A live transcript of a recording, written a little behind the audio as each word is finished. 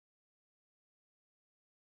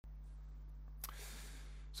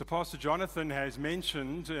So Pastor Jonathan has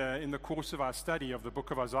mentioned in the course of our study of the book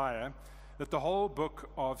of Isaiah that the whole book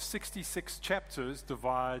of 66 chapters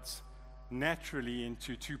divides naturally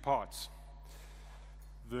into two parts.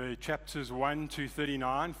 The chapters 1 to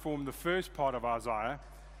 39 form the first part of Isaiah,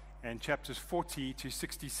 and chapters 40 to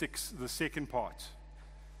 66 the second part.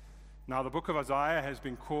 Now, the book of Isaiah has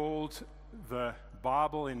been called the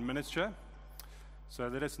Bible in miniature. So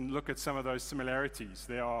let us look at some of those similarities.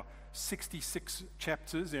 There are 66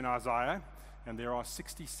 chapters in Isaiah, and there are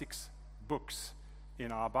 66 books in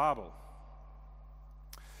our Bible.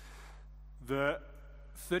 The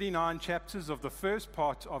 39 chapters of the first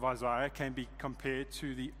part of Isaiah can be compared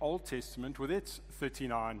to the Old Testament with its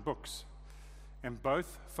 39 books, and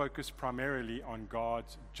both focus primarily on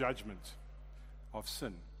God's judgment of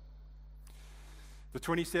sin. The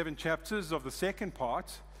 27 chapters of the second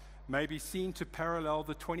part may be seen to parallel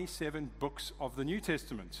the 27 books of the New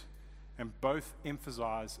Testament, and both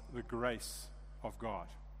emphasize the grace of God.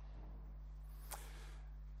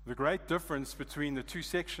 The great difference between the two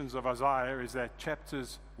sections of Isaiah is that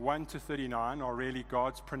chapters 1 to 39 are really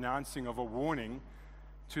God's pronouncing of a warning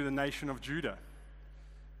to the nation of Judah.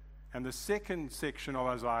 And the second section of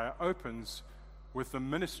Isaiah opens with the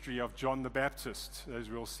ministry of John the Baptist, as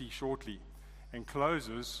we'll see shortly, and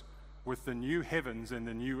closes with the new heavens and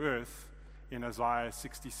the new earth in Isaiah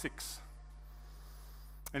 66.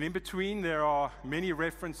 And in between, there are many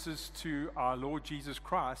references to our Lord Jesus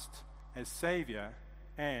Christ as Savior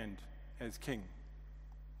and as King.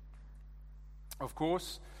 Of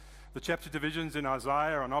course, the chapter divisions in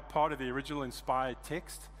Isaiah are not part of the original inspired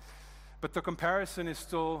text, but the comparison is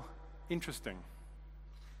still interesting.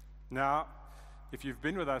 Now, if you've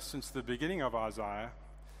been with us since the beginning of Isaiah,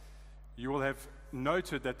 you will have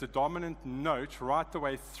noted that the dominant note right the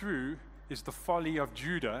way through is the folly of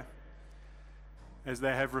Judah, as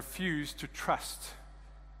they have refused to trust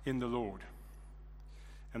in the Lord.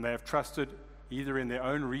 And they have trusted either in their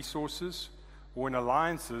own resources or in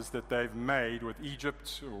alliances that they've made with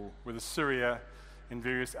Egypt or with Assyria and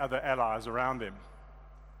various other allies around them.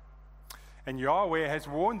 And Yahweh has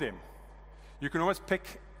warned them. You can almost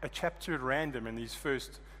pick a chapter at random in these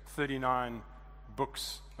first 39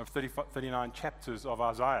 books of 39 chapters of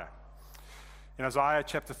Isaiah. In Isaiah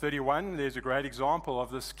chapter 31, there's a great example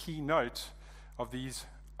of this key note of these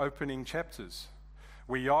opening chapters,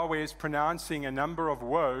 where Yahweh is pronouncing a number of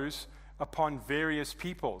woes upon various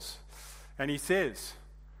peoples. And he says,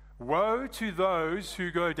 "Woe to those who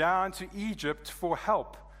go down to Egypt for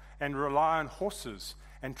help and rely on horses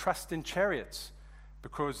and trust in chariots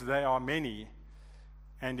because they are many,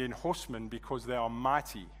 and in horsemen because they are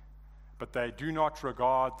mighty, but they do not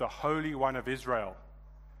regard the Holy One of Israel,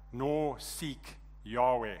 nor seek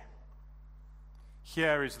Yahweh."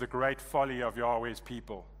 Here is the great folly of Yahweh's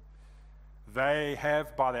people. They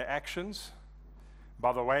have, by their actions,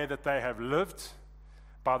 by the way that they have lived,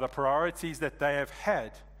 by the priorities that they have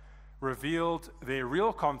had, revealed their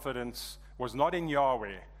real confidence was not in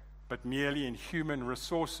Yahweh, but merely in human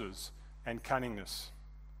resources and cunningness.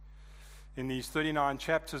 In these 39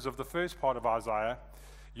 chapters of the first part of Isaiah,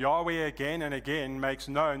 Yahweh again and again makes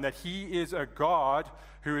known that he is a God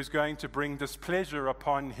who is going to bring displeasure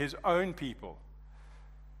upon his own people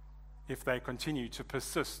if they continue to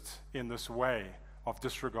persist in this way of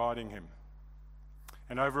disregarding him.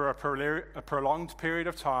 And over a prolonged period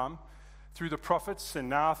of time, through the prophets and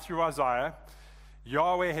now through Isaiah,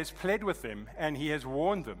 Yahweh has pled with them and he has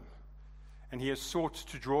warned them, and he has sought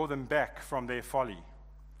to draw them back from their folly.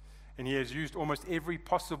 And he has used almost every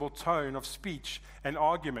possible tone of speech and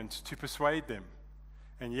argument to persuade them,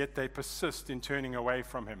 and yet they persist in turning away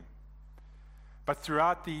from him. But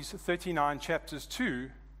throughout these 39 chapters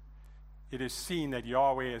too, it is seen that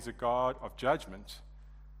Yahweh is a God of judgment,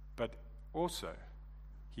 but also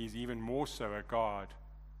he is even more so a God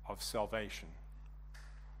of salvation.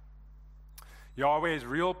 Yahweh's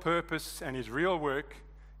real purpose and his real work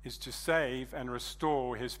is to save and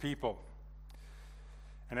restore his people.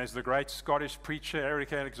 And as the great Scottish preacher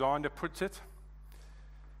Eric Alexander puts it,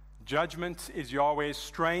 judgment is Yahweh's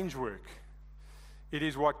strange work. It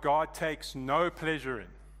is what God takes no pleasure in.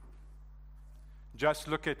 Just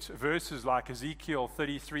look at verses like Ezekiel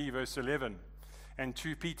 33 verse 11 and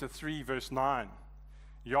 2 Peter 3 verse 9.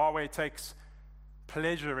 Yahweh takes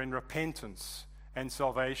pleasure in repentance and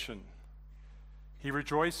salvation. He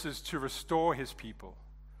rejoices to restore his people,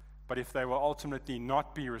 but if they will ultimately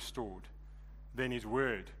not be restored, then his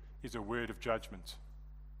word is a word of judgment.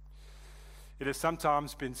 It has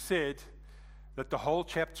sometimes been said that the whole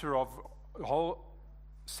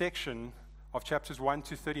section of chapters 1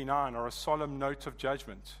 to 39 are a solemn note of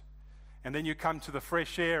judgment, And then you come to the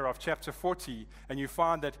fresh air of chapter 40, and you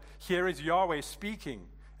find that here is Yahweh speaking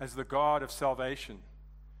as the God of salvation.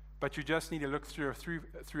 But you just need to look through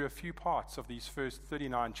a few parts of these first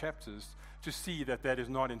 39 chapters to see that that is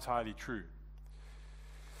not entirely true.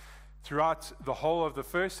 Throughout the whole of the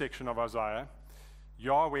first section of Isaiah,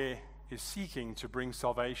 Yahweh is seeking to bring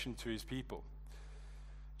salvation to his people.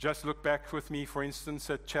 Just look back with me, for instance,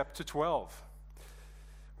 at chapter 12,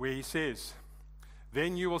 where he says,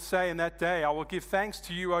 "Then you will say in that day, I will give thanks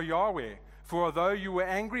to you, O Yahweh, for although you were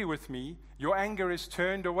angry with me, your anger is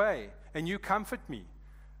turned away, and you comfort me.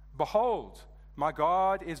 Behold, my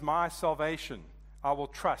God is my salvation. I will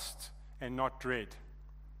trust and not dread."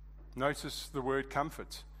 Notice the word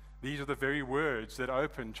comfort. These are the very words that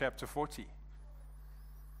open chapter 40.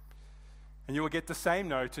 And you will get the same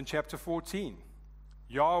note in chapter 14.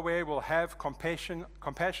 Yahweh will have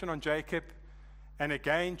compassion on Jacob and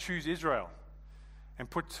again choose Israel and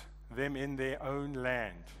put them in their own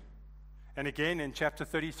land. And again in chapter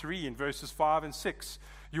 33, in verses 5 and 6,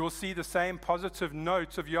 you will see the same positive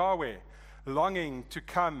notes of Yahweh, longing to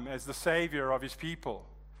come as the Savior of his people.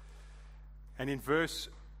 And in verse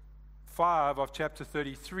 5 of chapter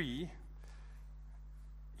 33,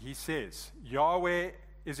 he says, "Yahweh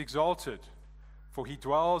is exalted, for he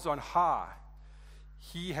dwells on high.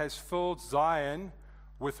 He has filled Zion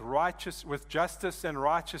with justice and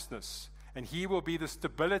righteousness, and he will be the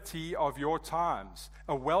stability of your times,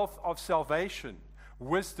 a wealth of salvation,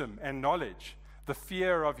 wisdom and knowledge. The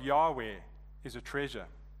fear of Yahweh is a treasure."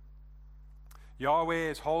 Yahweh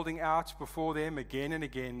is holding out before them again and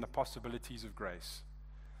again the possibilities of grace,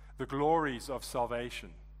 the glories of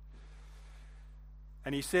salvation.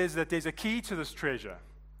 And he says that there's a key to this treasure.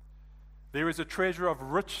 There is a treasure of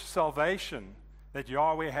rich salvation that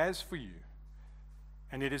Yahweh has for you,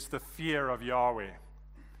 and it is the fear of Yahweh.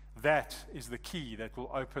 That is the key that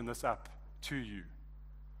will open this up to you.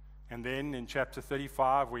 And then in chapter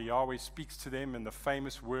 35, where Yahweh speaks to them in the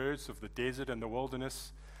famous words of the desert and the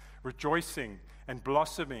wilderness, rejoicing and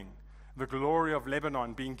blossoming, the glory of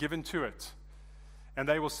Lebanon being given to it. And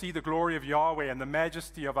they will see the glory of Yahweh and the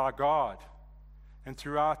majesty of our God. And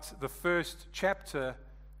throughout the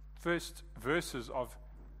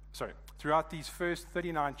throughout these first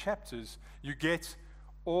 39 chapters, you get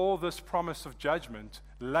all this promise of judgment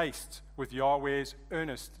laced with Yahweh's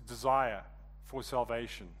earnest desire for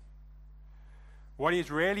salvation. What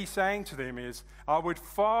he's really saying to them is, I would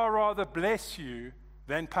far rather bless you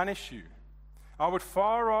than punish you. I would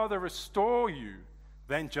far rather restore you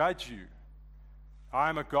than judge you. I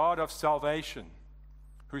am a God of salvation,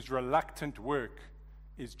 whose reluctant work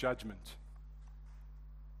is judgment.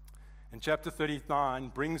 And chapter 39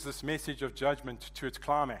 brings this message of judgment to its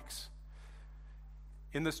climax.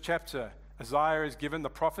 In this chapter, Isaiah is given the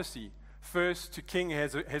prophecy, first to King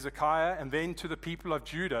Hezekiah and then to the people of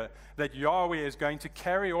Judah, that Yahweh is going to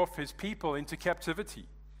carry off his people into captivity.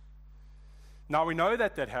 Now we know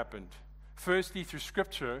that happened, firstly through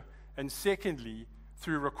Scripture, and secondly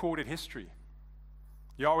through recorded history.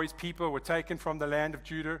 Yahweh's people were taken from the land of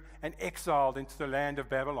Judah and exiled into the land of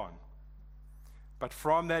Babylon. But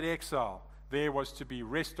from that exile, there was to be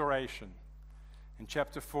restoration. And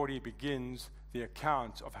chapter 40 begins the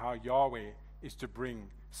account of how Yahweh is to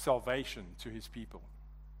bring salvation to his people,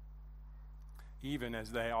 even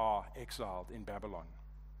as they are exiled in Babylon.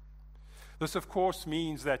 This, of course,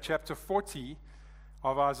 means that chapter 40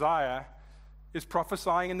 of Isaiah is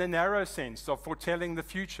prophesying in the narrow sense of foretelling the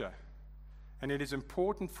future. And it is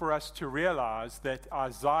important for us to realize that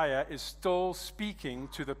Isaiah is still speaking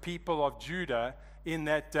to the people of Judah in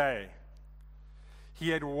that day.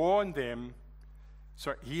 He was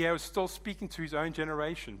still speaking to his own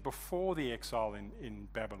generation before the exile in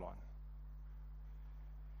Babylon.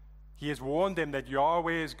 He has warned them that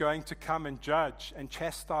Yahweh is going to come and judge and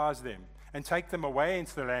chastise them and take them away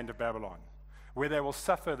into the land of Babylon, where they will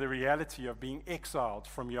suffer the reality of being exiled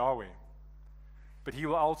from Yahweh. But he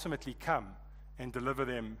will ultimately come and deliver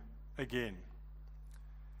them again.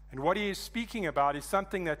 And what he is speaking about is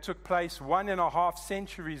something that took place 1.5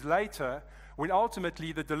 centuries later, when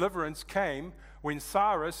ultimately the deliverance came when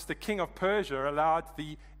Cyrus, the king of Persia, allowed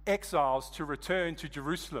the exiles to return to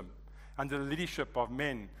Jerusalem under the leadership of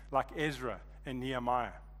men like Ezra and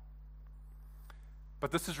Nehemiah.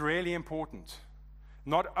 But this is really important.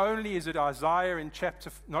 Not only is Isaiah in chapter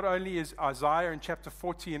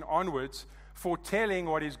 40 and onwards foretelling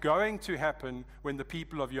what is going to happen when the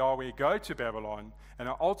people of Yahweh go to Babylon and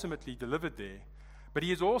are ultimately delivered there, but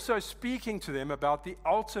he is also speaking to them about the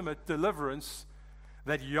ultimate deliverance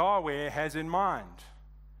that Yahweh has in mind.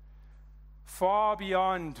 Far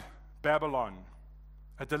beyond Babylon,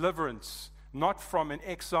 a deliverance not from an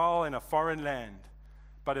exile in a foreign land,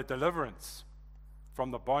 but a deliverance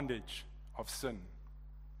from the bondage of sin.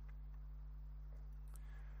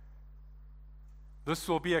 This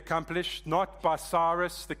will be accomplished not by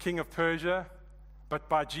Cyrus, the king of Persia, but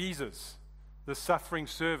by Jesus, the suffering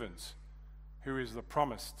servant, who is the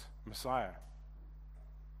promised Messiah.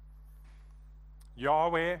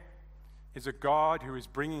 Yahweh is a God who is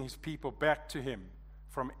bringing his people back to him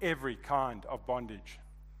from every kind of bondage.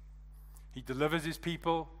 He delivers his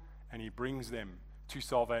people and he brings them to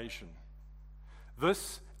salvation.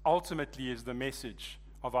 This ultimately is the message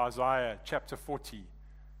of Isaiah chapter 40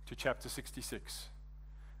 to chapter 66.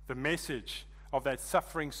 The message of that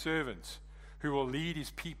suffering servant who will lead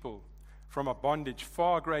his people from a bondage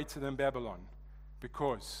far greater than Babylon,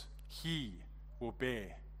 because he will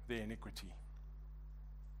bear their iniquity.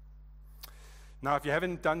 Now, if you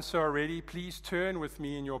haven't done so already, please turn with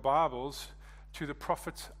me in your Bibles to the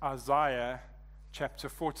prophet Isaiah chapter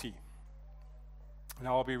 40. And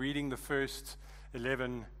I'll be reading the first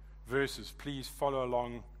 11 verses. Please follow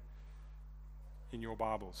along in your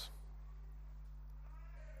Bibles.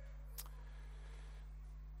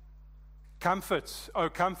 Comfort, O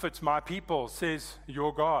comfort my people, says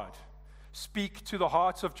your God. Speak to the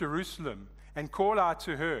hearts of Jerusalem and call out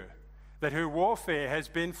to her that her warfare has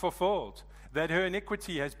been fulfilled, that her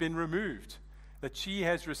iniquity has been removed, that she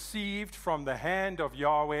has received from the hand of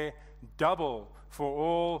Yahweh double for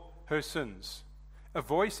all her sins. A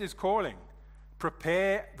voice is calling,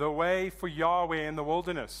 prepare the way for Yahweh in the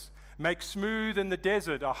wilderness. Make smooth in the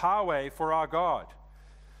desert a highway for our God.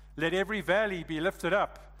 Let every valley be lifted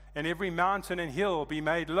up, and every mountain and hill be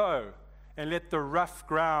made low, and let the rough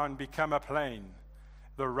ground become a plain,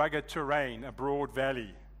 the rugged terrain a broad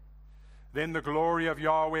valley. Then the glory of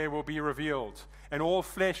Yahweh will be revealed, and all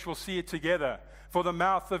flesh will see it together, for the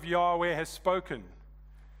mouth of Yahweh has spoken.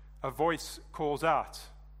 A voice calls out.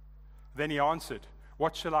 Then he answered,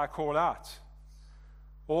 what shall I call out?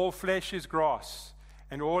 All flesh is grass,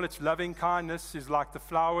 and all its loving kindness is like the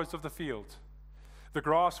flowers of the field. The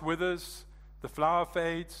grass withers, the flower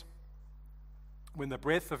fades, when the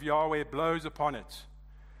breath of Yahweh blows upon it.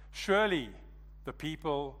 Surely the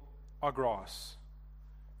people are grass.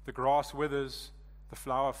 The grass withers, the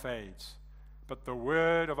flower fades, but the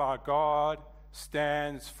word of our God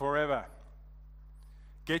stands forever.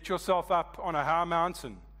 Get yourself up on a high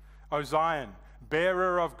mountain, O Zion,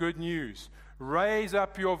 bearer of good news. Raise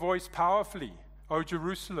up your voice powerfully, O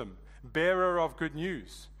Jerusalem, bearer of good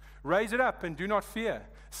news. Raise it up and do not fear.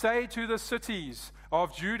 Say to the cities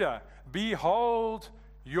of Judah, behold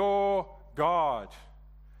your God.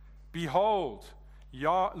 Behold,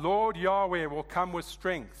 Lord Yahweh will come with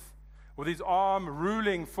strength, with his arm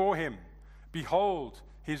ruling for him. Behold,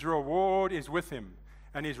 his reward is with him,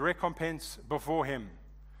 and his recompense before him.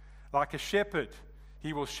 Like a shepherd,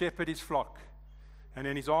 he will shepherd his flock, and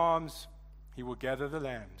in his arms he will gather the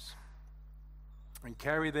lambs and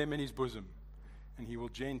carry them in his bosom, and he will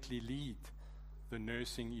gently lead the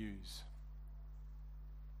nursing ewes.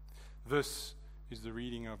 This is the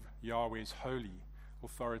reading of Yahweh's holy,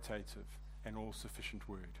 authoritative, and all-sufficient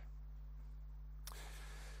word.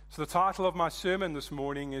 So the title of my sermon this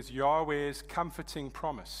morning is Yahweh's Comforting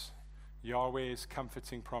Promise. Yahweh's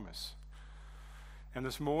Comforting Promise. And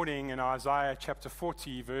this morning in Isaiah chapter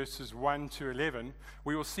 40, verses 1 to 11,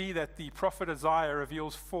 we will see that the prophet Isaiah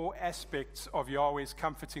reveals 4 aspects of Yahweh's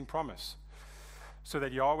comforting promise, so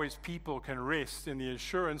that Yahweh's people can rest in the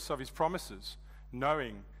assurance of his promises,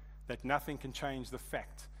 knowing that nothing can change the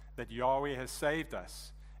fact that Yahweh has saved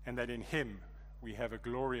us and that in him we have a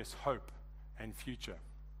glorious hope and future.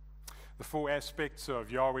 The 4 aspects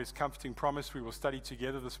of Yahweh's comforting promise we will study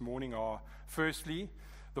together this morning are, firstly,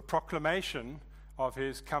 the proclamation of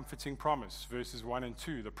his comforting promise, verses 1 and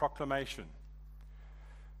 2, the proclamation.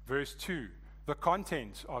 Verse 2, the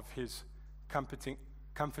content of his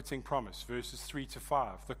comforting promise, verses 3 to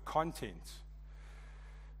 5, the content.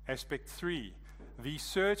 Aspect 3, the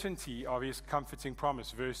certainty of his comforting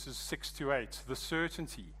promise, verses 6 to 8, the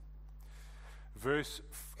certainty.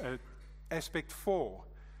 Aspect 4,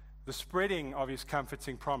 the spreading of his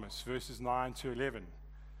comforting promise, verses 9 to 11,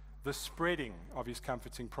 the spreading of his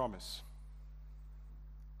comforting promise.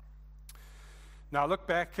 Now look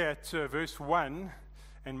back at verse 1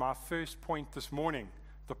 and my first point this morning,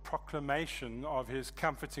 the proclamation of his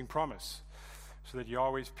comforting promise, so that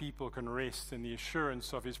Yahweh's people can rest in the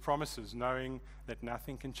assurance of his promises, knowing that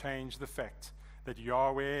nothing can change the fact that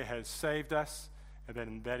Yahweh has saved us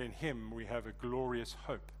and that in him we have a glorious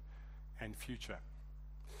hope and future.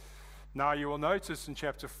 Now you will notice in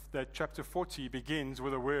chapter 40 begins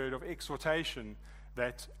with a word of exhortation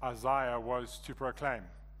that Isaiah was to proclaim.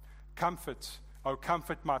 Comfort, oh,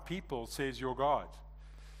 comfort my people, says your God.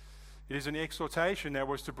 It is an exhortation that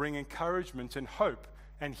was to bring encouragement and hope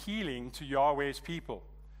and healing to Yahweh's people.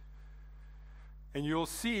 And you'll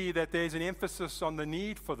see that there's an emphasis on the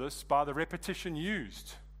need for this by the repetition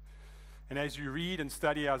used. And as you read and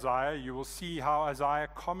study Isaiah, you will see how Isaiah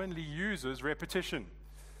commonly uses repetition.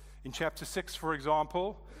 In chapter 6, for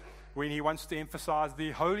example, when he wants to emphasize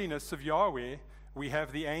the holiness of Yahweh, we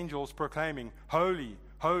have the angels proclaiming, "Holy,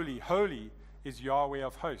 holy, holy is Yahweh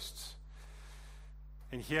of hosts."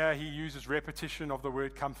 And here he uses repetition of the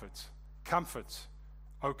word comfort. Comfort,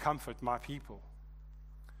 oh, comfort my people.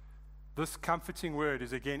 This comforting word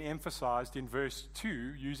is again emphasized in verse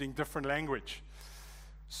 2 using different language.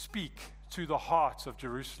 Speak to the heart of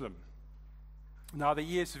Jerusalem. Now the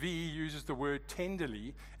ESV uses the word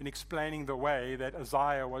tenderly in explaining the way that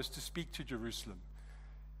Isaiah was to speak to Jerusalem.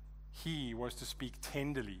 He was to speak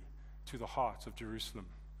tenderly to the heart of Jerusalem.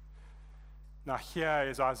 Now here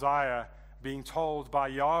is Isaiah being told by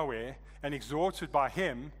Yahweh and exhorted by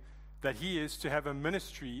him that he is to have a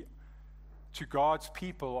ministry to God's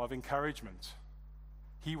people of encouragement.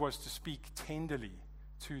 He was to speak tenderly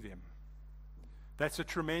to them. That's a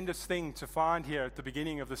tremendous thing to find here at the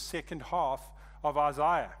beginning of the second half of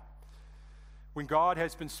Isaiah, when God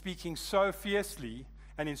has been speaking so fiercely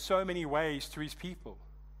and in so many ways to his people,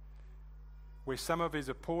 where some of his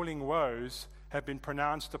appalling woes have been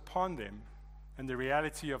pronounced upon them and the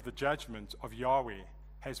reality of the judgment of Yahweh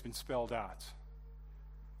has been spelled out.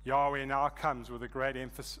 Yahweh now comes with this great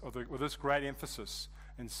emphasis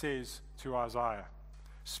and says to Isaiah,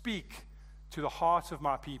 "Speak to the heart of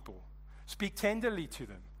my people. Speak tenderly to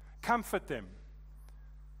them. Comfort them."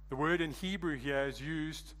 The word in Hebrew here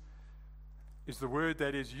is the word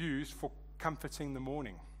that is used for comforting the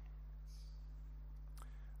mourning.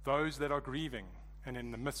 Those that are grieving and in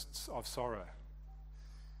the midst of sorrow.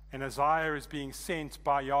 And Isaiah is being sent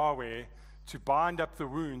by Yahweh to bind up the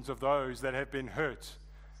wounds of those that have been hurt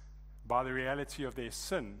by the reality of their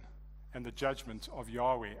sin and the judgment of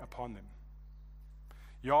Yahweh upon them.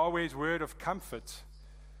 Yahweh's words of comfort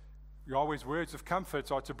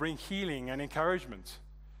are to bring healing and encouragement.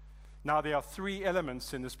 Now there are three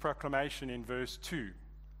elements in this proclamation in verse 2.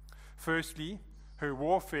 Firstly, her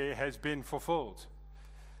warfare has been fulfilled.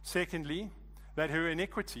 Secondly, that her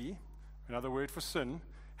iniquity, another word for sin,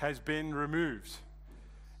 has been removed.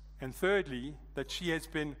 And thirdly, that she has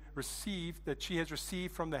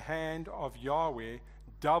received from the hand of Yahweh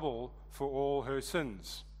double for all her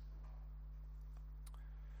sins.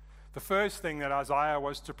 The first thing that Isaiah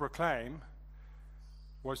was to proclaim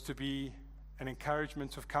was to be an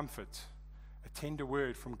encouragement of comfort, a tender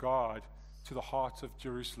word from God to the heart of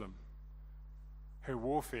Jerusalem. Her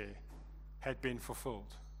warfare had been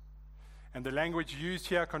fulfilled. And the language used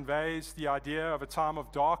here conveys the idea of a time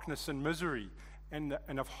of darkness and misery and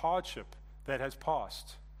of hardship that has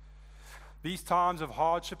passed. These times of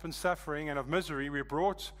hardship and suffering and of misery were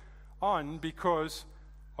brought on because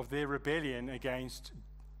of their rebellion against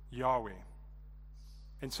Yahweh.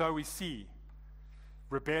 And so we see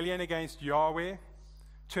rebellion against Yahweh,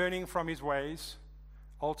 turning from his ways,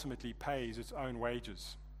 ultimately pays its own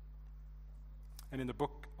wages. And in the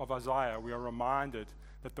book of Isaiah, we are reminded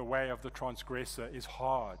that the way of the transgressor is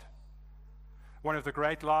hard. One of the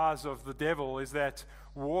great lies of the devil is that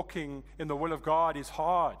walking in the will of God is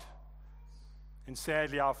hard. And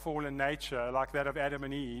sadly, our fallen nature, like that of Adam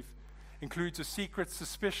and Eve, includes a secret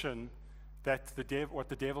suspicion that what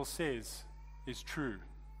the devil says is true.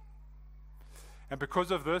 And because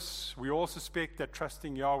of this, we all suspect that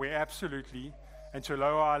trusting Yahweh absolutely and to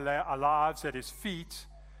lower our lives at his feet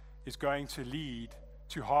is going to lead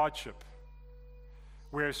to hardship.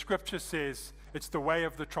 Whereas Scripture says it's the way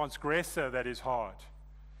of the transgressor that is hard.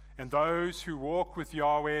 And those who walk with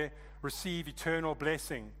Yahweh receive eternal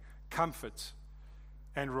blessing, comfort,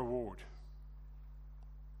 and reward.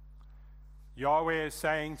 Yahweh is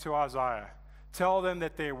saying to Isaiah, tell them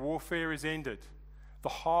that their warfare is ended. The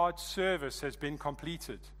hard service has been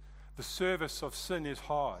completed. The service of sin is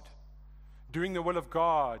hard. Doing the will of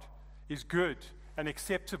God is good and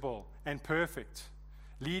acceptable and perfect,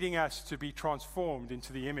 leading us to be transformed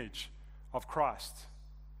into the image of Christ.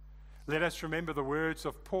 Let us remember the words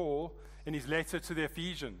of Paul in his letter to the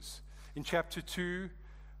Ephesians in chapter 2,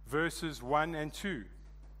 verses 1 and 2.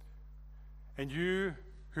 And you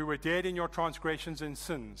who were dead in your transgressions and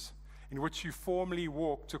sins, in which you formerly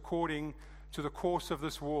walked according to the course of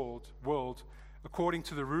this world, according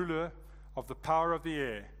to the ruler of the power of the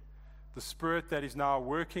air, the spirit that is now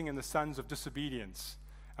working in the sons of disobedience,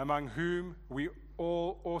 among whom we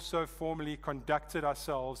all also formerly conducted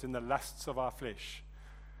ourselves in the lusts of our flesh,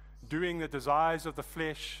 doing the desires of the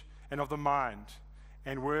flesh and of the mind,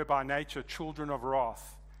 and were by nature children of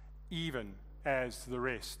wrath, even as the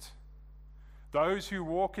rest. Those who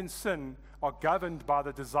walk in sin are governed by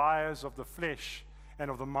the desires of the flesh and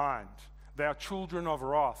of the mind. They are children of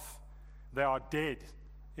wrath. They are dead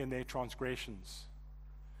in their transgressions.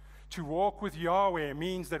 To walk with Yahweh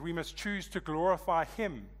means that we must choose to glorify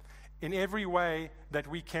Him in every way that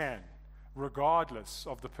we can, regardless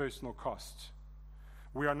of the personal cost.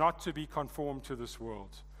 We are not to be conformed to this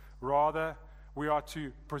world. Rather, we are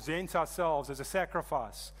to present ourselves as a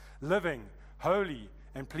sacrifice, living, holy,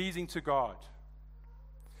 and pleasing to God.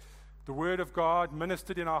 The Word of God,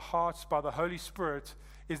 ministered in our hearts by the Holy Spirit,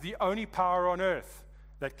 is the only power on earth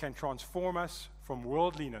that can transform us from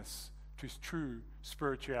worldliness to true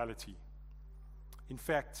spirituality. In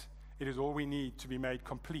fact, it is all we need to be made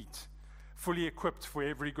complete, fully equipped for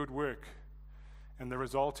every good work. And the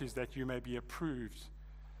result is that you may be approved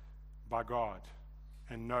by God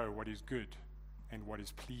and know what is good and what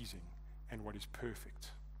is pleasing and what is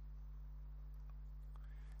perfect.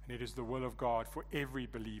 And it is the will of God for every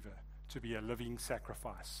believer to be a living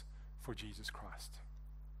sacrifice for Jesus Christ.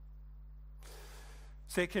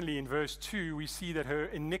 Secondly, in verse 2, we see that her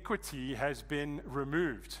iniquity has been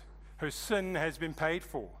removed. Her sin has been paid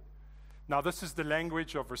for. Now, this is the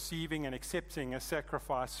language of receiving and accepting a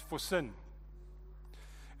sacrifice for sin.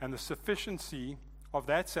 And the sufficiency of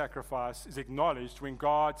that sacrifice is acknowledged when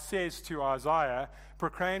God says to Isaiah,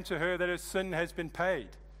 proclaim to her that her sin has been paid.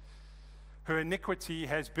 Her iniquity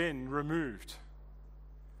has been removed.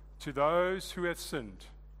 To those who have sinned,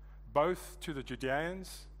 both to the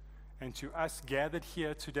Judeans and to us gathered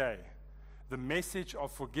here today, the message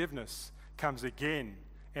of forgiveness comes again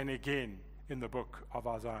and again in the book of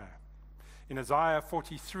Isaiah. In Isaiah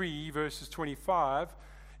 43, verses 25,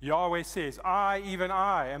 Yahweh says, I, even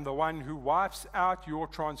I, am the one who wipes out your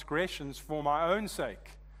transgressions for my own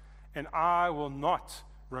sake, and I will not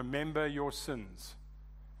remember your sins.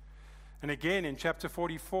 And again in chapter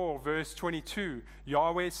 44, verse 22,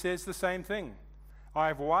 Yahweh says the same thing. I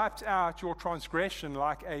have wiped out your transgression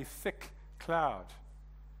like a thick cloud.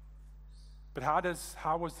 But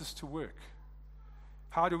how was this to work?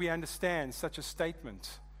 How do we understand such a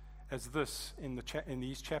statement as this in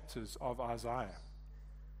these chapters of Isaiah?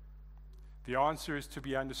 The answer is to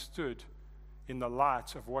be understood in the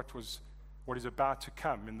light of what is about to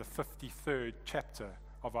come in the 53rd chapter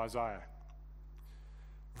of Isaiah.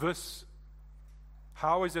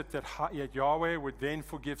 How is it that Yahweh would then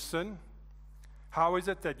forgive sin? How is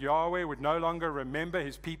it that Yahweh would no longer remember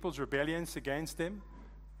his people's rebellions against them?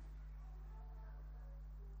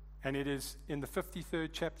 And it is in the 53rd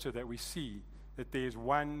chapter that we see that there is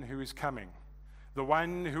one who is coming, the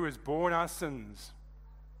one who has borne our sins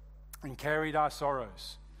and carried our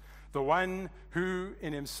sorrows, the one who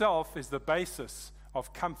in himself is the basis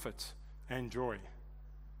of comfort and joy.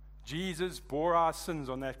 Jesus bore our sins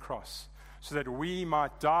on that cross so that we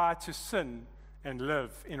might die to sin and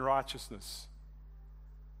live in righteousness.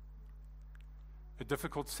 A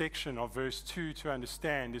difficult section of verse 2 to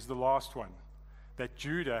understand is the last one, that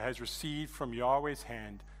Judah has received from Yahweh's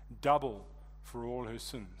hand double for all her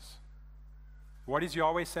sins. What is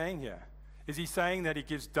Yahweh saying here? Is he saying that he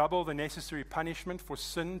gives double the necessary punishment for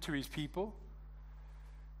sin to his people?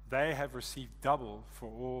 They have received double for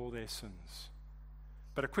all their sins.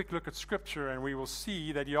 But a quick look at Scripture and we will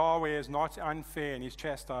see that Yahweh is not unfair in his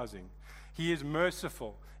chastising. He is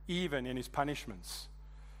merciful even in his punishments.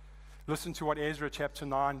 Listen to what Ezra chapter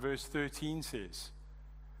 9 verse 13 says.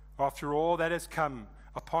 After all that has come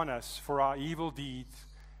upon us for our evil deeds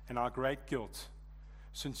and our great guilt,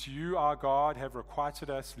 since you, our God, have requited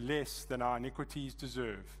us less than our iniquities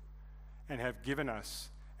deserve, and have given us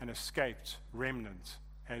an escaped remnant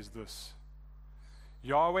as this.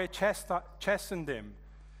 Yahweh chastened them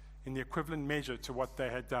in the equivalent measure to what they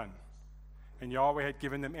had done. And Yahweh had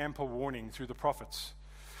given them ample warning through the prophets.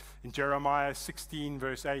 In Jeremiah 16,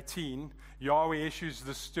 verse 18, Yahweh issues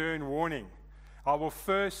the stern warning, I will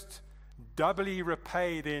first doubly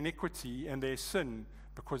repay their iniquity and their sin,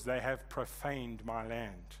 because they have profaned my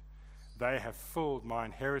land. They have filled my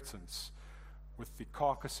inheritance with the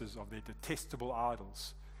carcasses of their detestable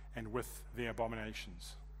idols and with their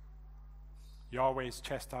abominations. Yahweh's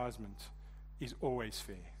chastisement is always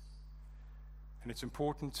fair. And it's an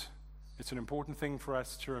important thing for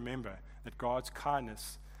us to remember that God's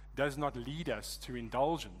kindness does not lead us to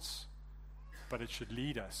indulgence, but it should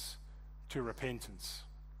lead us to repentance.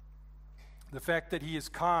 The fact that he is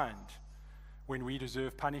kind when we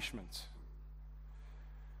deserve punishment,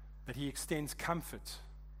 that he extends comfort,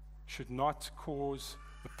 should not cause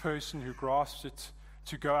the person who grasps it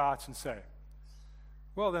to go out and say,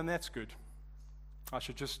 well, then that's good. I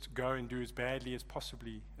should just go and do as badly as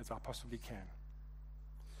I possibly can.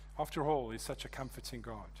 After all, He's such a comforting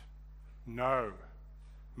God. No,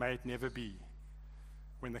 may it never be.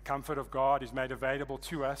 When the comfort of God is made available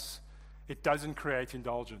to us, it doesn't create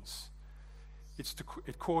indulgence.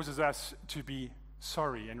 It causes us to be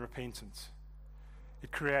sorry and repentant.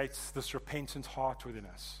 It creates this repentant heart within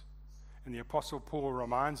us. And the Apostle Paul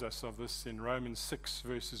reminds us of this in Romans 6,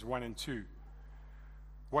 verses 1 and 2.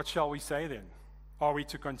 What shall we say then? Are we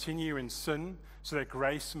to continue in sin so that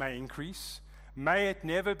grace may increase? May it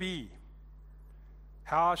never be.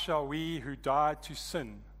 How shall we who died to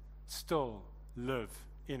sin still live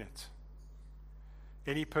in it?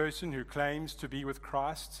 Any person who claims to be with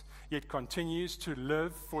Christ yet continues to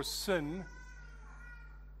live for sin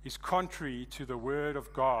is contrary to the word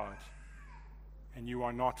of God, and you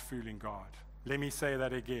are not fooling God. Let me say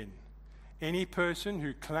that again. Any person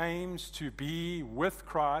who claims to be with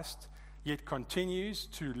Christ yet continues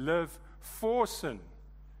to live for sin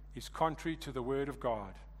is contrary to the word of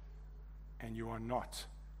God, and you are not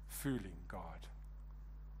fooling God.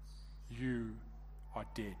 You are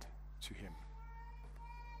dead to Him.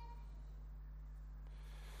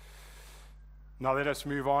 Now let us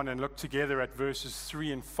move on and look together at verses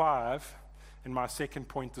 3 and 5 in my second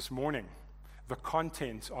point this morning, the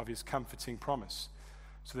content of His comforting promise,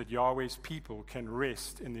 so that Yahweh's people can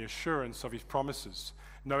rest in the assurance of His promises,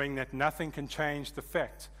 knowing that nothing can change the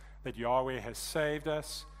fact that Yahweh has saved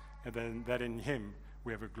us and that in Him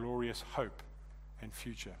we have a glorious hope and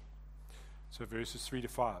future. So verses 3 to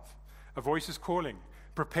 5. A voice is calling,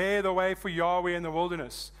 "Prepare the way for Yahweh in the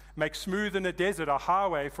wilderness. Make smooth in the desert a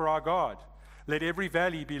highway for our God. Let every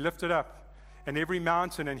valley be lifted up, and every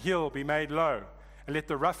mountain and hill be made low, and let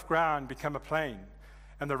the rough ground become a plain,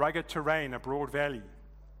 and the rugged terrain a broad valley.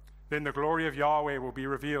 Then the glory of Yahweh will be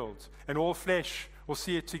revealed, and all flesh will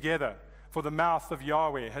see it together, for the mouth of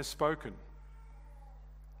Yahweh has spoken."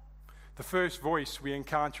 The first voice we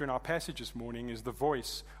encounter in our passage this morning is the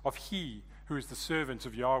voice of He who is the servant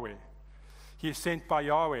of Yahweh. He is sent by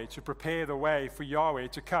Yahweh to prepare the way for Yahweh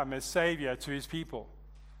to come as Savior to His people.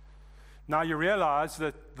 Now you realize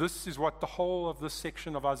that this is what the whole of this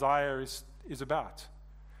section of Isaiah is about.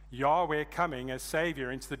 Yahweh coming as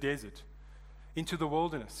Savior into the desert, into the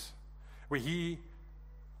wilderness, where He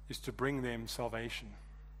is to bring them salvation.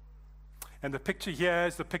 And the picture here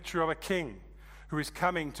is the picture of a king who is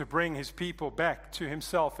coming to bring his people back to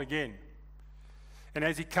Himself again. And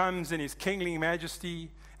as He comes in His kingly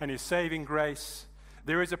majesty and His saving grace,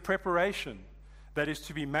 there is a preparation that is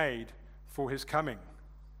to be made for His coming.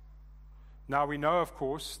 Now we know, of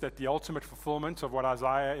course, that the ultimate fulfillment of what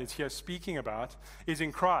Isaiah is here speaking about is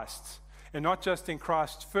in Christ, and not just in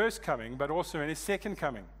Christ's first coming, but also in His second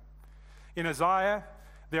coming. In Isaiah,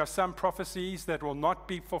 there are some prophecies that will not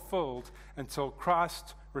be fulfilled until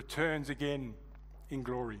Christ returns again in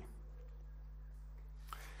glory.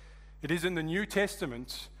 It is in the New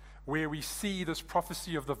Testament where we see this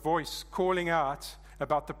prophecy of the voice calling out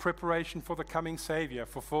about the preparation for the coming Savior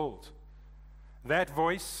fulfilled. That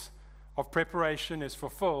voice of preparation is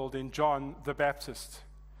fulfilled in John the Baptist.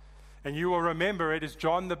 And you will remember it is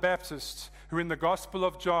John the Baptist who in the Gospel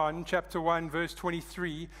of John, chapter 1, verse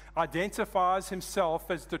 23, identifies himself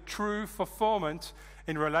as the true fulfillment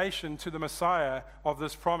in relation to the Messiah of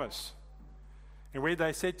this promise. And where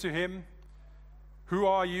they said to him, "Who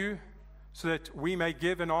are you, so that we may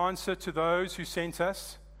give an answer to those who sent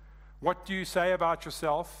us? What do you say about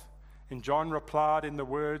yourself?" And John replied in the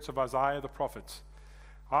words of Isaiah the prophet,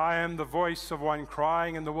 "I am the voice of one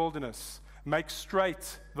crying in the wilderness, make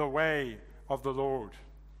straight the way of the Lord."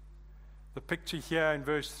 The picture here in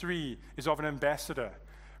verse 3 is of an ambassador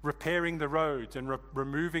repairing the roads and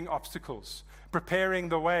removing obstacles, preparing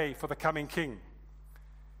the way for the coming king.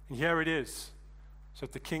 And here it is, so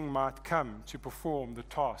that the king might come to perform the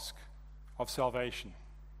task of salvation.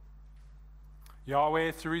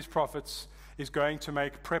 Yahweh, through His prophets, is going to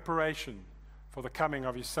make preparation for the coming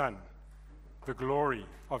of His Son, the glory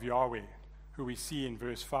of Yahweh, who we see in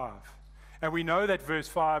verse 5. And we know that verse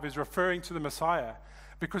 5 is referring to the Messiah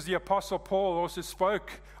because the Apostle Paul also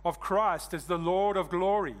spoke of Christ as the Lord of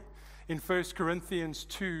glory in 1 Corinthians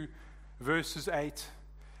 2, verses 8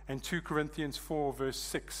 and 2 Corinthians 4, verse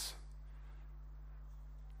 6.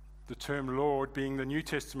 The term Lord being the New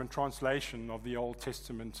Testament translation of the Old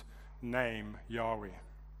Testament name Yahweh.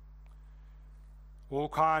 All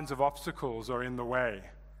kinds of obstacles are in the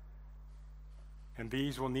way, and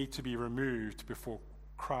these will need to be removed before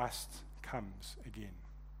Christ comes again.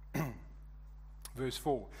 Verse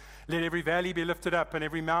 4, "Let every valley be lifted up, and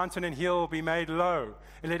every mountain and hill be made low,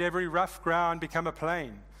 and let every rough ground become a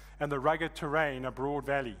plain, and the rugged terrain a broad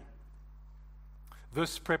valley."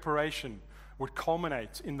 This preparation would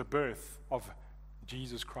culminate in the birth of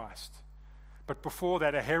Jesus Christ. But before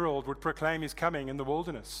that, a herald would proclaim his coming in the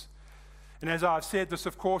wilderness. And as I've said, this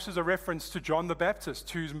of course is a reference to John the Baptist,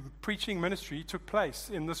 whose preaching ministry took place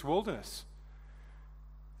in this wilderness.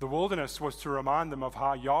 The wilderness was to remind them of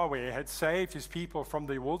how Yahweh had saved his people from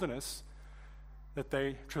the wilderness that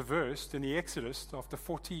they traversed in the Exodus after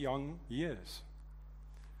 40 young years.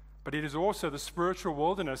 But it is also the spiritual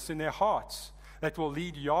wilderness in their hearts that will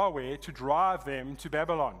lead Yahweh to drive them to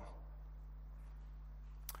Babylon.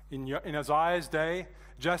 In Isaiah's day,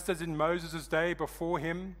 just as in Moses' day before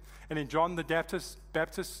him, and in John the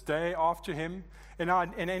Baptist's day after him, and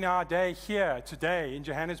in our day here today in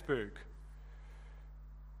Johannesburg,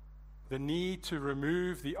 the need to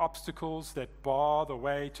remove the obstacles that bar the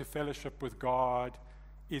way to fellowship with God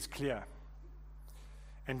is clear.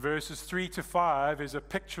 And verses 3 to 5 is a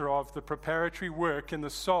picture of the preparatory work in the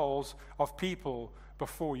souls of people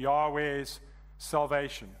before Yahweh's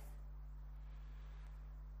salvation.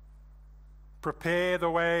 Prepare the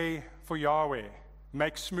way for Yahweh.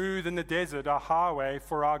 Make smooth in the desert a highway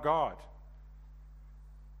for our God.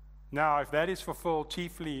 Now, if that is fulfilled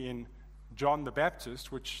chiefly in John the Baptist,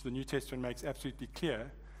 which the New Testament makes absolutely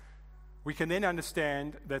clear, we can then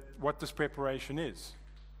understand that what this preparation is.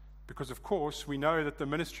 Because, of course, we know that the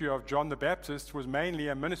ministry of John the Baptist was mainly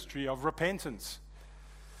a ministry of repentance.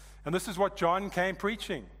 And this is what John came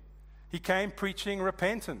preaching. He came preaching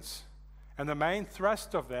repentance. And the main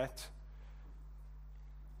thrust of that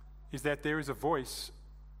is that there is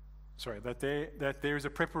that there is a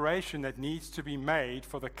preparation that needs to be made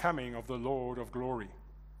for the coming of the Lord of glory.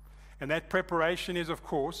 And that preparation is, of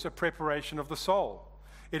course, a preparation of the soul.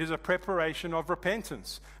 It is a preparation of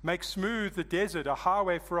repentance. Make smooth the desert a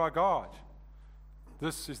highway for our God.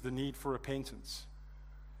 This is the need for repentance.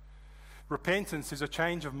 Repentance is a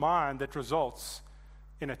change of mind that results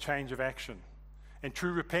in a change of action. And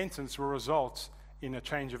true repentance will result in a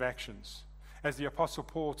change of actions. As the Apostle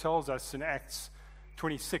Paul tells us in Acts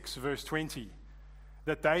 26, verse 20,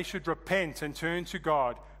 that they should repent and turn to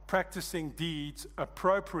God, practicing deeds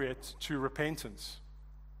appropriate to repentance.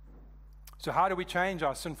 So how do we change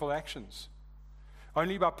our sinful actions?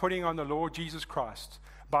 Only by putting on the Lord Jesus Christ.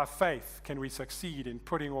 By faith can we succeed in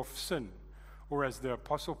putting off sin, or as the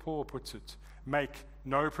Apostle Paul puts it, make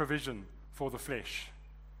no provision for the flesh.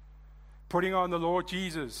 Putting on the Lord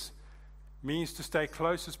Jesus means to stay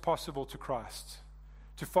close as possible to Christ,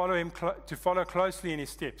 to follow him, to follow closely in his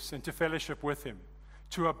steps, and to fellowship with him,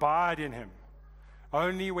 to abide in him.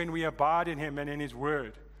 Only when we abide in him and in his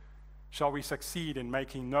word shall we succeed in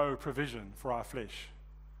making no provision for our flesh.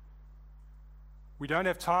 We don't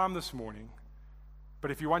have time this morning, but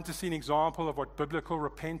if you want to see an example of what biblical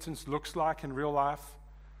repentance looks like in real life,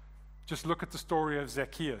 just look at the story of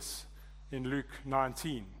Zacchaeus in Luke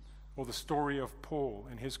 19, or the story of Paul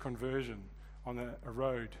and his conversion on a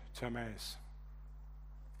road to Emmaus.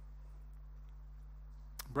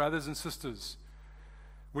 Brothers and sisters,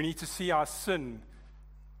 we need to see our sin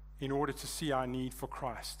in order to see our need for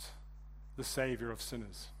Christ, the Savior of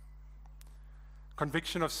sinners.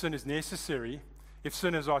 Conviction of sin is necessary if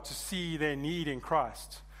sinners are to see their need in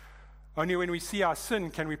Christ. Only when we see our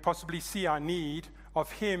sin can we possibly see our need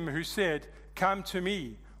of him who said, "Come to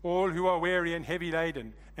me, all who are weary and heavy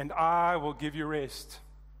laden, and I will give you rest."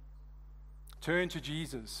 Turn to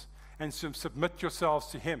Jesus and submit yourselves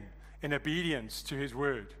to him in obedience to his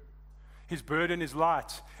word. His burden is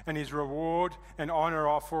light, and his reward and honor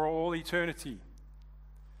are for all eternity.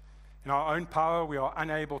 In our own power, we are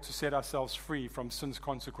unable to set ourselves free from sin's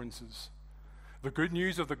consequences. The good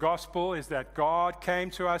news of the gospel is that God came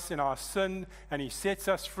to us in our sin, and he sets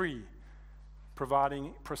us free,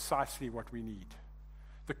 providing precisely what we need.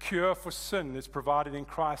 The cure for sin is provided in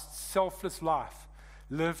Christ's selfless life,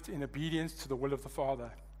 lived in obedience to the will of the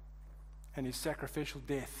Father, and his sacrificial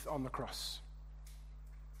death on the cross.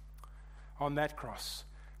 On that cross,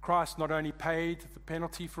 Christ not only paid the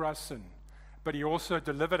penalty for our sin, but he also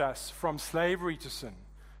delivered us from slavery to sin,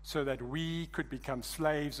 so that we could become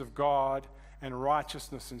slaves of God and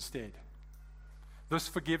righteousness instead. This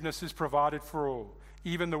forgiveness is provided for all,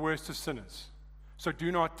 even the worst of sinners. So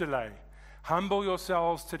do not delay. Humble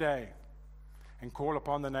yourselves today and call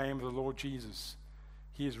upon the name of the Lord Jesus.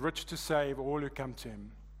 He is rich to save all who come to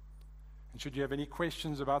him. And should you have any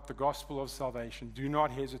questions about the gospel of salvation, do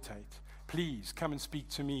not hesitate. Please come and speak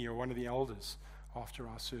to me or one of the elders after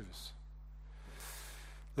our service.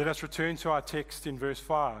 Let us return to our text in verse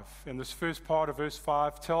 5. And this first part of verse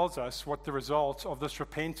 5 tells us what the result of this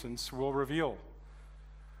repentance will reveal.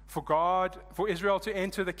 For Israel to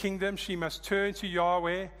enter the kingdom, she must turn to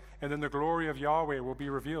Yahweh, and then the glory of Yahweh will be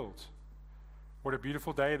revealed. What a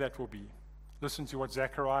beautiful day that will be. Listen to what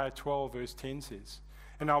Zechariah 12 verse 10 says.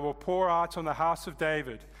 And I will pour out on the house of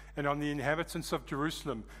David and on the inhabitants of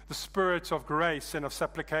Jerusalem the spirit of grace and of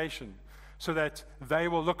supplication, so that they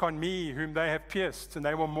will look on me whom they have pierced, and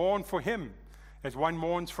they will mourn for him as one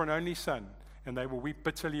mourns for an only son, and they will weep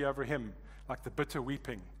bitterly over him like the bitter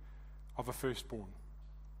weeping of a firstborn.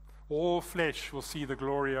 All flesh will see the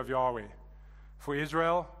glory of Yahweh. For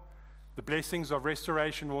Israel, the blessings of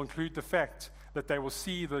restoration will include the fact that they will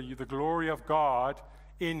see the glory of God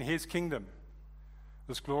in his kingdom.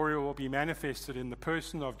 This glory will be manifested in the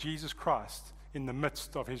person of Jesus Christ in the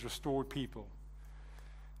midst of his restored people.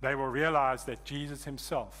 They will realize that Jesus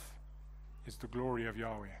himself is the glory of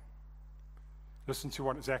Yahweh. Listen to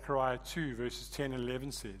what Zechariah 2 verses 10 and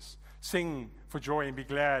 11 says. Sing for joy and be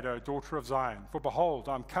glad, O daughter of Zion, for behold,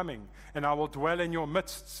 I am coming, and I will dwell in your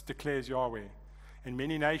midst, declares Yahweh. And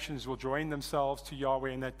many nations will join themselves to Yahweh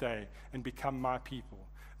in that day and become my people.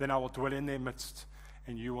 Then I will dwell in their midst,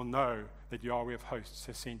 and you will know that Yahweh of hosts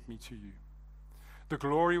has sent me to you. The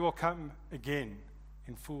glory will come again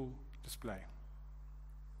in full display.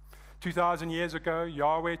 2,000 years ago,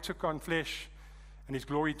 Yahweh took on flesh, and his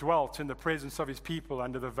glory dwelt in the presence of his people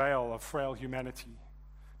under the veil of frail humanity.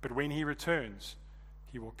 But when he returns,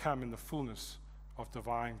 he will come in the fullness of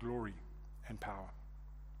divine glory and power.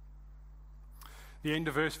 The end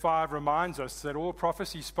of verse 5 reminds us that all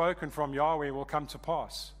prophecy spoken from Yahweh will come to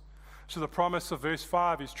pass. So the promise of verse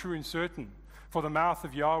 5 is true and certain, for the mouth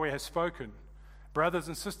of Yahweh has spoken. Brothers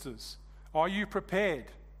and sisters, are you prepared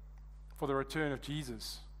for the return of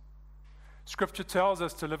Jesus? Scripture tells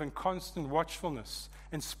us to live in constant watchfulness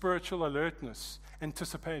and spiritual alertness,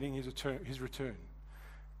 anticipating his return.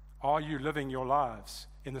 Are you living your lives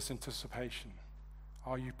in this anticipation?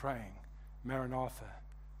 Are you praying, Maranatha,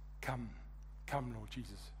 come, Lord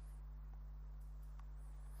Jesus?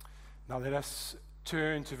 Now let us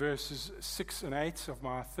turn to verses 6 and 8 of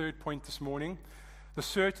my third point this morning. The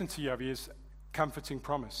certainty of his comforting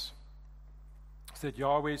promise, so that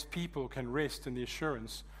Yahweh's people can rest in the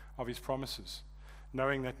assurance of his promises,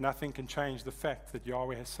 knowing that nothing can change the fact that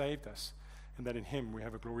Yahweh has saved us and that in him we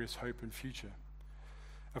have a glorious hope and future.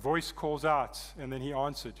 A voice calls out, and then he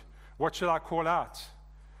answered, what shall I call out?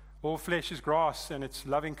 All flesh is grass, and its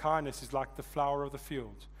loving kindness is like the flower of the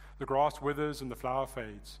field. The grass withers and the flower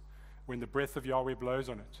fades when the breath of Yahweh blows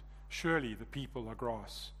on it. Surely the people are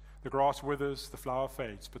grass. The grass withers, the flower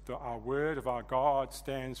fades, but our word of our God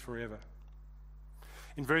stands forever.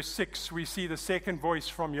 In verse 6, we see the second voice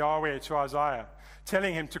from Yahweh to Isaiah,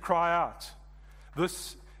 telling him to cry out.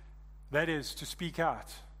 That is, to speak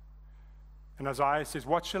out. And Isaiah says,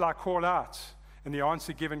 what shall I call out? And the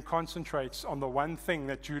answer given concentrates on the one thing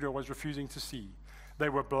that Judah was refusing to see. They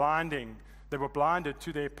were blinded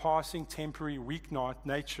to their passing, temporary, weak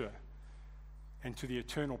nature and to the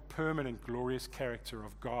eternal, permanent, glorious character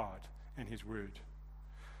of God and his word.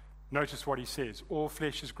 Notice what he says. All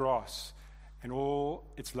flesh is grass, and all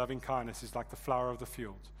its loving kindness is like the flower of the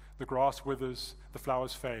field. The grass withers, the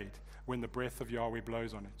flowers fade, when the breath of Yahweh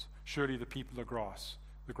blows on it. Surely the people are grass.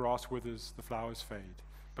 The grass withers, the flowers fade,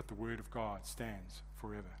 but the word of God stands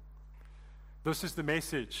forever. This is the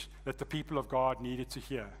message that the people of God needed to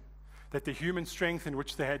hear, that the human strength in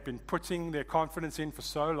which they had been putting their confidence in for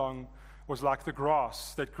so long was like the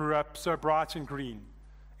grass that grew up so bright and green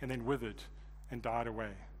and then withered and died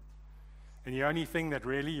away. And the only thing that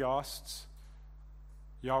really lasts,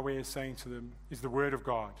 Yahweh is saying to them, is the word of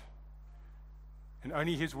God. And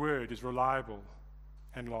only his word is reliable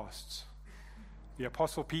and lasts. The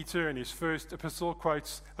Apostle Peter in his first epistle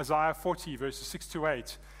quotes Isaiah 40 verses 6 to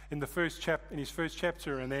 8 in his first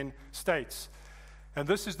chapter, and then states, and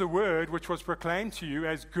this is the word which was proclaimed to you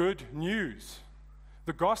as good news.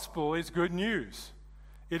 The gospel is good news.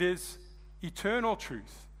 It is eternal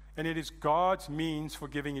truth, and it is God's means for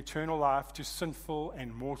giving eternal life to sinful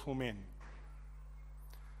and mortal men.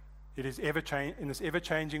 It is in this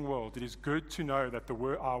ever-changing world, it is good to know that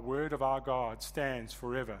our word of our God stands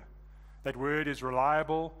forever. That word is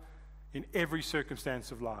reliable in every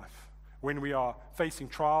circumstance of life. When we are facing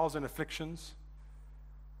trials and afflictions,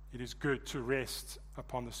 it is good to rest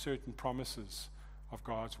upon the certain promises of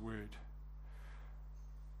God's word.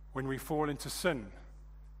 When we fall into sin,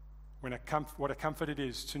 what a comfort it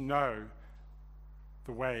is to know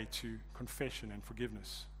the way to confession and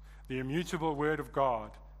forgiveness. The immutable word of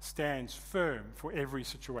God stands firm for every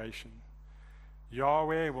situation.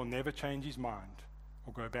 Yahweh will never change his mind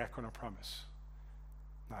or go back on a promise.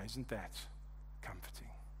 Now, isn't that comforting?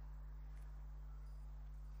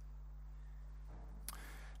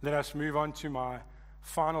 Let us move on to my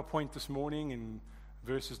final point this morning in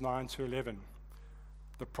verses 9 to 11.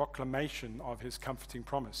 the proclamation of his comforting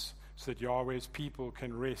promise, so that Yahweh's people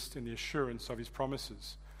can rest in the assurance of his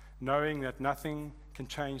promises, knowing that nothing can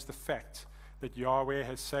change the fact that Yahweh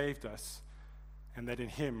has saved us and that in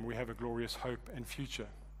him we have a glorious hope and future.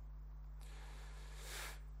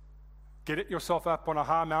 Get it yourself up on a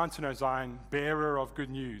high mountain, O Zion, bearer of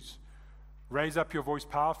good news. Raise up your voice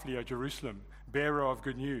powerfully, O Jerusalem, bearer of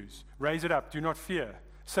good news. Raise it up, do not fear.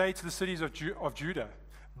 Say to the cities of Judah,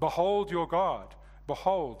 behold your God.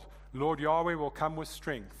 Behold, Lord Yahweh will come with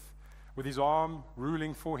strength, with his arm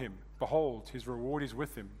ruling for him. Behold, his reward is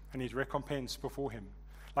with him, and his recompense before him.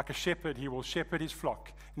 Like a shepherd, he will shepherd his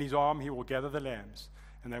flock. In his arm he will gather the lambs,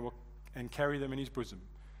 and carry them in his bosom.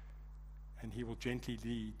 And he will gently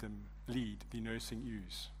lead the nursing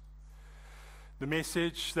ewes. The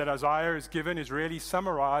message that Isaiah is given is really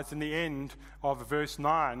summarized in the end of verse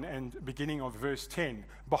 9 and beginning of verse 10.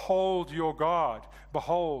 Behold your God.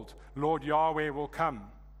 Behold, Lord Yahweh will come.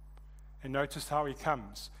 And notice how he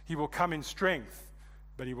comes. He will come in strength,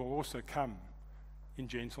 but he will also come in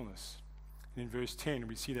gentleness. And in verse 10,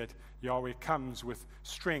 we see that Yahweh comes with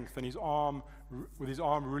strength and with his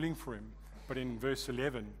arm ruling for him. But in verse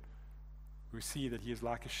 11, we see that he is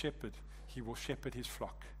like a shepherd. He will shepherd his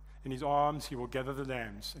flock. In his arms he will gather the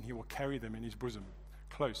lambs, and he will carry them in his bosom,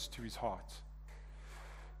 close to his heart.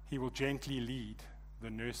 He will gently lead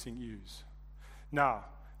the nursing ewes. Now,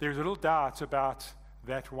 there is little doubt about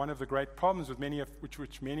that one of the great problems with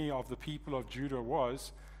which many of the people of Judah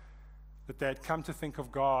was that they had come to think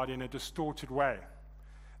of God in a distorted way.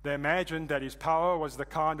 They imagined that his power was the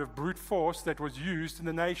kind of brute force that was used in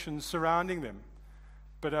the nations surrounding them.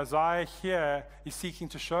 But Isaiah here is seeking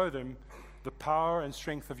to show them the power and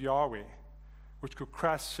strength of Yahweh, which could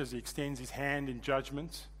crush as he extends his hand in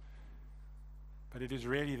judgment, but it is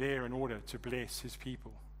really there in order to bless his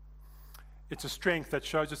people. It's a strength that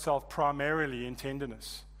shows itself primarily in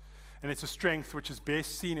tenderness, and it's a strength which is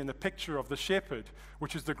best seen in the picture of the shepherd,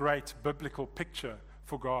 which is the great biblical picture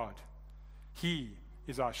for God. He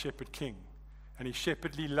is our shepherd king, and his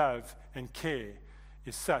shepherdly love and care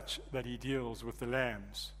is such that he deals with the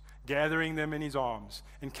lambs, gathering them in his arms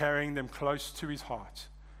and carrying them close to his heart.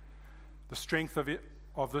 The strength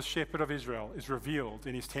of this shepherd of Israel is revealed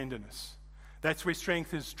in his tenderness. That's where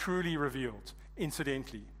strength is truly revealed,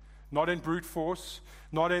 incidentally. Not in brute force,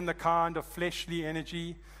 not in the kind of fleshly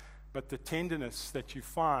energy, but the tenderness that you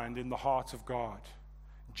find in the heart of God.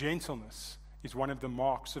 Gentleness is one of the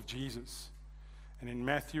marks of Jesus. And in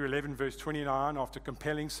Matthew 11, verse 29, after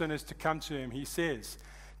compelling sinners to come to him, he says,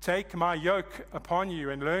 take my yoke upon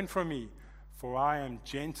you and learn from me, for I am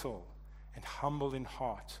gentle and humble in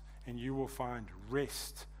heart, and you will find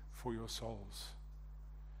rest for your souls.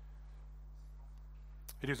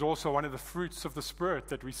 It is also one of the fruits of the Spirit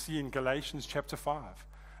that we see in Galatians chapter 5.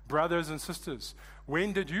 Brothers and sisters,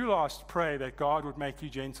 when did you last pray that God would make you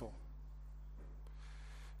gentle?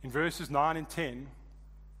 In verses 9 and 10,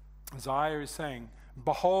 Isaiah is saying,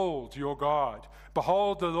 behold your God.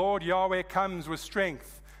 Behold, the Lord Yahweh comes with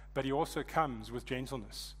strength, but he also comes with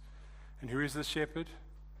gentleness. And who is the shepherd?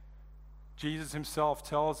 Jesus himself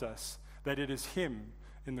tells us that it is him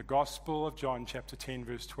in the Gospel of John chapter 10,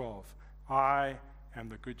 verse 12. I am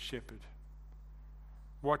the good shepherd.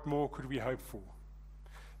 What more could we hope for?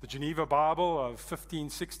 The Geneva Bible of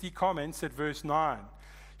 1560 comments at verse 9.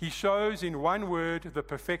 He shows in one word the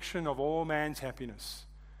perfection of all man's happiness,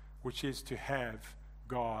 which is to have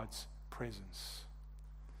God's presence.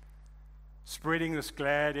 Spreading this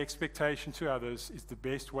glad expectation to others is the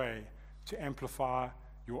best way to amplify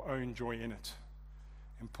your own joy in it.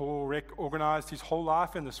 And Paul organized his whole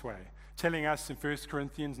life in this way, telling us in 1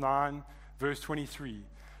 Corinthians 9, verse 23,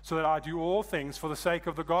 so that I do all things for the sake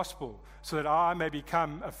of the gospel, so that I may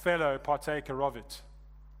become a fellow partaker of it.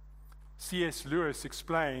 C.S. Lewis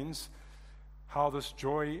explains how this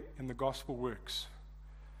joy in the gospel works.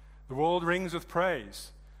 The world rings with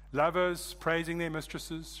praise. Lovers praising their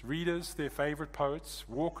mistresses, readers their favorite poets,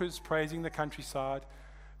 walkers praising the countryside,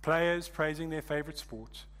 players praising their favorite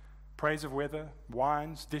sport, praise of weather,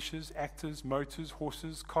 wines, dishes, actors, motors,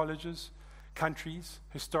 horses, colleges, countries,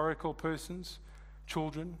 historical persons,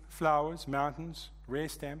 children, flowers, mountains, rare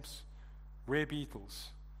stamps, rare beetles,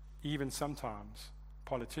 even sometimes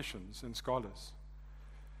politicians and scholars.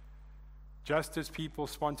 Just as people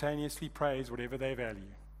spontaneously praise whatever they value,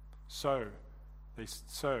 so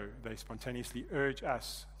they spontaneously urge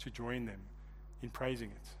us to join them in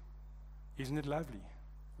praising it. Isn't it lovely?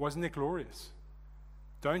 Wasn't it glorious?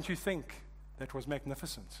 Don't you think that was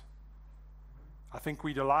magnificent? I think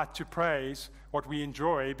we delight to praise what we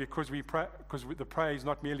enjoy because the praise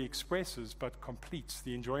not merely expresses but completes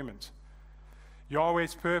the enjoyment.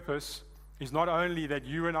 Yahweh's purpose is not only that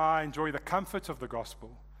you and I enjoy the comfort of the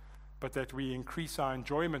gospel, but that we increase our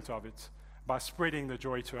enjoyment of it by spreading the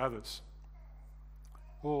joy to others,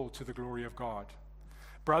 all to the glory of God.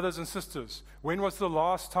 Brothers and sisters, when was the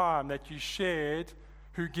last time that you shared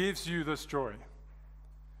who gives you this joy,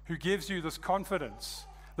 who gives you this confidence,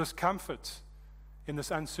 this comfort in this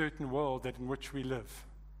uncertain world in which we live?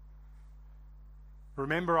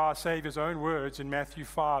 Remember our Savior's own words in Matthew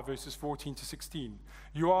 5, verses 14 to 16.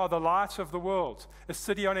 You are the light of the world. A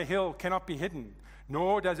city on a hill cannot be hidden,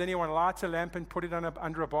 nor does anyone light a lamp and put it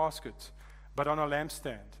under a basket, but on a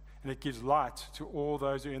lampstand, and it gives light to all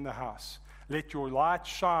those who are in the house. Let your light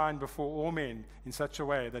shine before all men in such a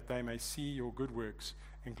way that they may see your good works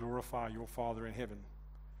and glorify your Father in heaven.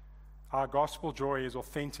 Our gospel joy is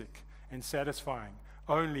authentic and satisfying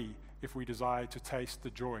only if we desire to taste the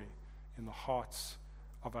joy in the hearts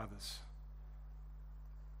of others.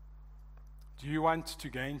 Do you want to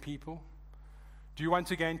gain people? Do you want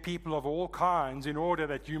to gain people of all kinds in order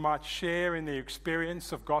that you might share in the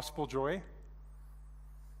experience of gospel joy?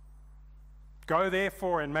 Go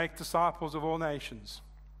therefore and make disciples of all nations,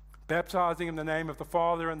 baptizing in the name of the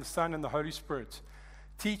Father and the Son and the Holy Spirit,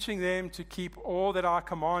 teaching them to keep all that I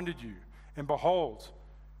commanded you. And behold,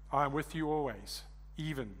 I am with you always,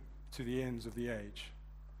 even to the ends of the age.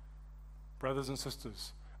 Brothers and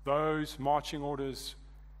sisters, those marching orders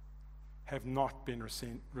have not been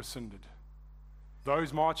rescinded.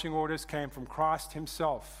 Those marching orders came from Christ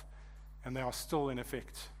himself, and they are still in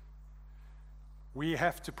effect. We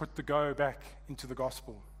have to put the go back into the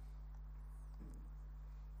gospel.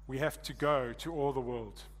 We have to go to all the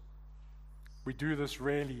world. We do this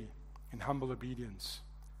really in humble obedience,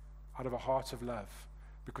 out of a heart of love,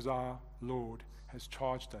 because our Lord has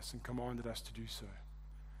charged us and commanded us to do so.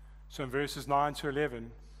 So in verses 9 to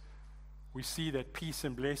 11, we see that peace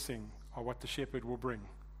and blessing are what the shepherd will bring.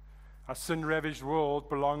 Our sin-ravaged world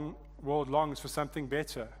longs for something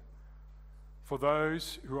better. For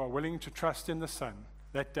those who are willing to trust in the Son,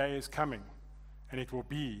 that day is coming, and it will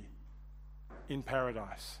be in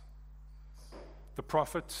paradise. The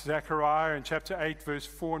prophet Zechariah in chapter 8, verse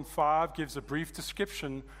 4 and 5 gives a brief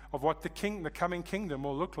description of what the coming kingdom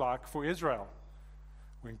will look like for Israel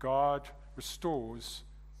when God restores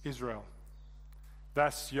Israel.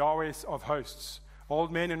 Thus, Yahweh of hosts,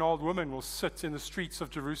 old men and old women will sit in the streets of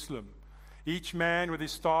Jerusalem, each man with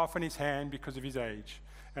his staff in his hand because of his age,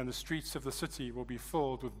 and the streets of the city will be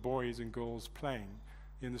filled with boys and girls playing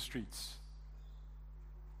in the streets.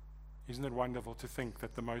 Isn't it wonderful to think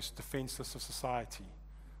that the most defenseless of society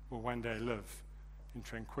will one day live in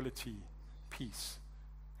tranquility, peace,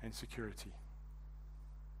 and security?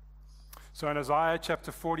 So in Isaiah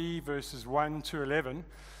chapter 40, verses 1 to 11,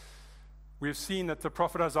 we have seen that the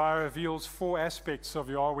prophet Isaiah reveals four aspects of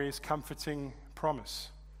Yahweh's comforting promise.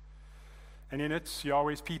 And in it,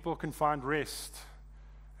 Yahweh's people can find rest,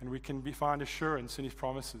 and we can find assurance in his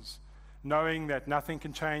promises, knowing that nothing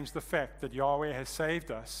can change the fact that Yahweh has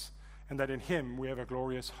saved us and that in him we have a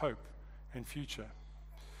glorious hope and future.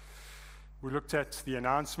 We looked at the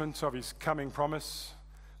announcement of his coming promise,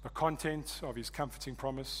 the content of his comforting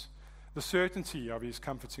promise, the certainty of his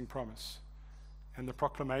comforting promise, and the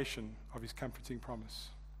proclamation of his comforting promise.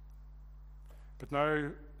 But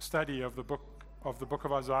no study of the book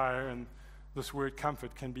of Isaiah and this word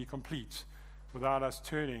comfort can be complete without us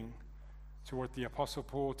turning to what the Apostle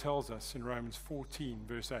Paul tells us in Romans 14,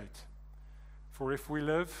 verse 8. For if we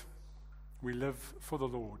live for the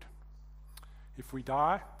Lord. If we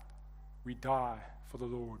die for the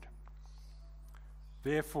Lord.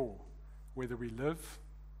 Therefore, whether we live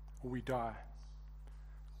or we die,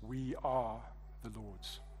 we are the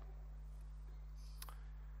Lord's.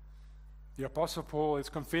 The Apostle Paul is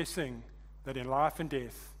confessing that in life and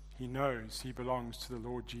death, he knows he belongs to the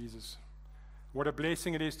Lord Jesus. What a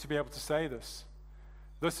blessing it is to be able to say this.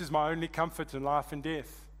 This is my only comfort in life and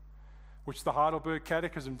death, which the Heidelberg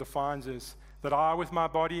Catechism defines as that I, with my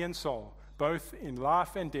body and soul, both in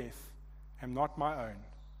life and death, am not my own,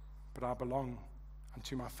 but I belong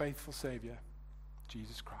unto my faithful Savior,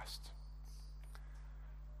 Jesus Christ.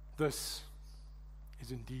 This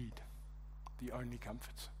is indeed the only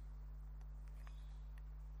comfort.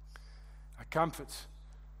 A comfort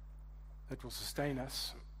that will sustain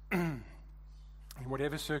us in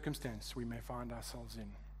whatever circumstance we may find ourselves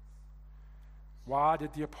in. Why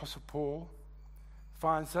did the Apostle Paul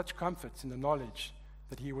find such comfort in the knowledge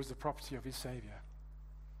that he was the property of his Savior?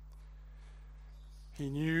 He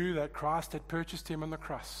knew that Christ had purchased him on the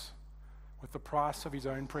cross with the price of his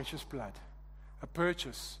own precious blood, a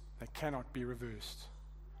purchase that cannot be reversed.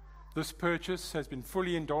 This purchase has been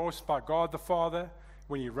fully endorsed by God the Father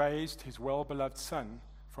when he raised his well-beloved Son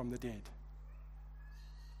from the dead.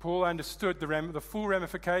 Paul understood the full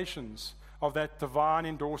ramifications of that divine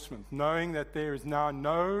endorsement, knowing that there is now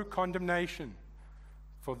no condemnation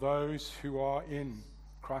for those who are in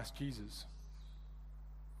Christ Jesus.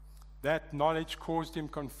 That knowledge caused him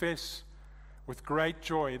confess with great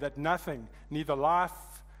joy that nothing, neither life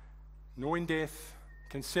nor in death,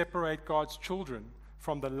 can separate God's children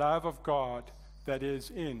from the love of God that is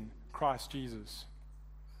in Christ Jesus.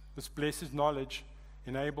 This blessed knowledge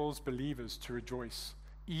enables believers to rejoice,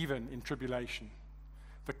 even in tribulation.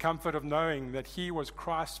 The comfort of knowing that he was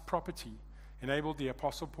Christ's property enabled the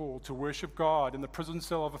Apostle Paul to worship God in the prison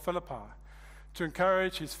cell of Philippi, to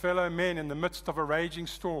encourage his fellow men in the midst of a raging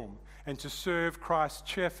storm, and to serve Christ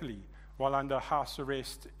cheerfully while under house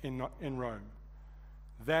arrest in Rome.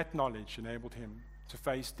 That knowledge enabled him to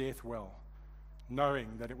face death well, knowing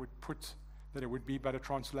that it would be but a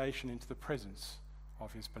translation into the presence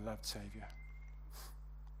of his beloved Savior.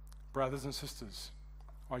 Brothers and sisters,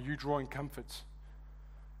 are you drawing comfort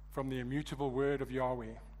from the immutable word of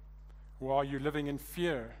Yahweh? Or are you living in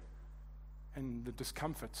fear and the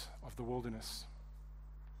discomfort of the wilderness?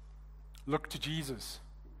 Look to Jesus.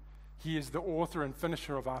 He is the author and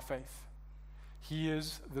finisher of our faith. He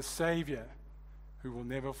is the Savior who will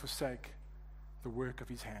never forsake the work of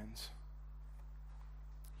his hands.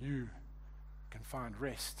 You can find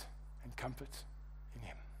rest and comfort in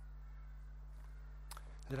him.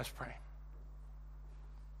 Let us pray.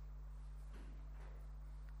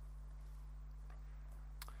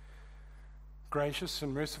 Gracious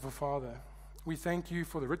and merciful Father, we thank you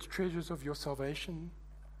for the rich treasures of your salvation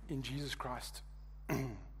in Jesus Christ.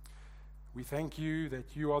 We thank you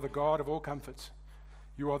that you are the God of all comfort.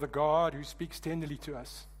 You are the God who speaks tenderly to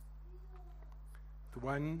us, the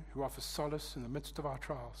one who offers solace in the midst of our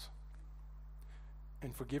trials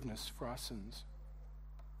and forgiveness for our sins.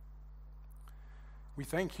 We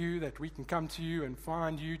thank you that we can come to you and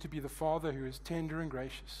find you to be the Father who is tender and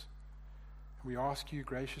gracious. We ask you,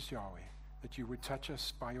 gracious Yahweh, that you would touch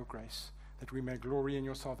us by your grace, that we may glory in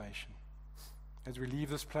your salvation. As we leave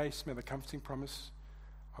this place, may the comforting promise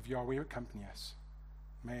of Yahweh accompany us.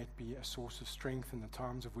 May it be a source of strength in the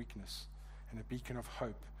times of weakness and a beacon of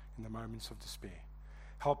hope in the moments of despair.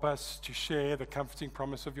 Help us to share the comforting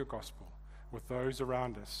promise of your gospel with those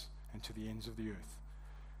around us and to the ends of the earth.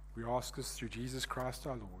 We ask this through Jesus Christ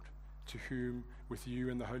our Lord, to whom, with you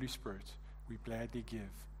and the Holy Spirit, we gladly give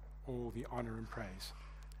all the honor and praise,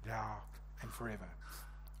 now and forever.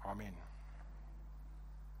 Amen.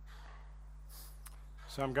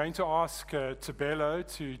 So I'm going to ask Tabello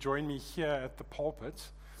to join me here at the pulpit.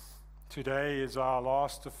 Today is our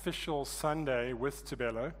last official Sunday with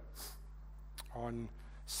Tabello. On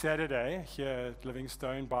Saturday, here at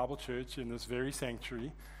Livingstone Bible Church in this very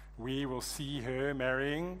sanctuary, we will see her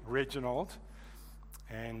marrying Reginald,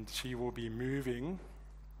 and she will be moving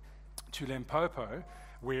to Limpopo,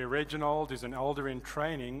 where Reginald is an elder in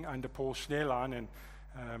training under Paul Schneerlein,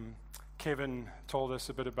 and Kevin told us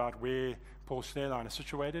a bit about where Paul Schneerlein is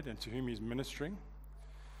situated and to whom he's ministering.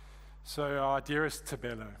 So our dearest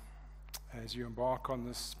Tabello, as you embark on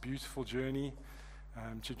this beautiful journey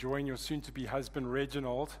to join your soon-to-be husband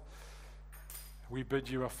Reginald, we bid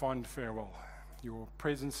you a fond farewell. Your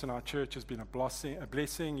presence in our church has been a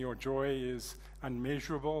blessing. Your joy is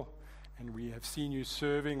unmeasurable, and we have seen you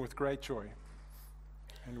serving with great joy.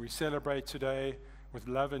 And we celebrate today with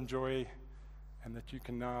love and joy, and that you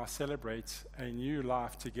can now celebrate a new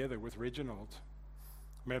life together with Reginald.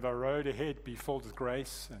 May the road ahead be filled with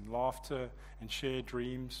grace and laughter and shared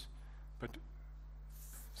dreams, but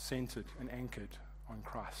centered and anchored on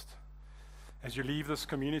Christ. As you leave this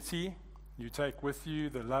community, you take with you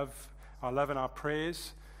our love and our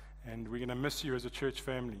prayers, and we're going to miss you as a church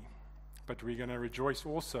family, but we're going to rejoice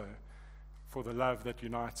also for the love that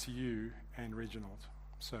unites you and Reginald.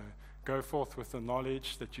 So go forth with the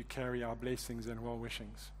knowledge that you carry our blessings and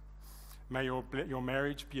well-wishings. May your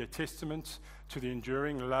marriage be a testament to the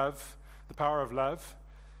enduring love, the power of love,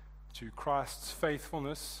 to Christ's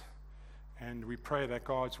faithfulness, and we pray that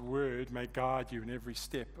God's word may guide you in every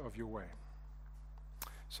step of your way.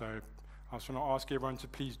 So I just want to ask everyone to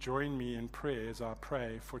please join me in prayer as I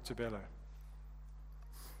pray for Tabello.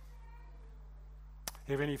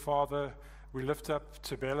 Heavenly Father, we lift up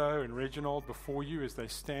Tabello and Reginald before you as they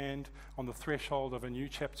stand on the threshold of a new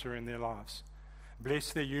chapter in their lives.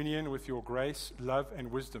 Bless their union with your grace, love,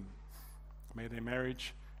 and wisdom. May their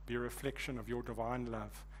marriage be a reflection of your divine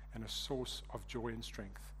love and a source of joy and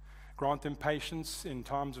strength. Grant them patience in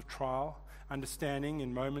times of trial, understanding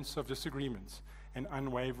in moments of disagreement, and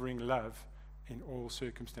unwavering love in all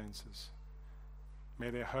circumstances. May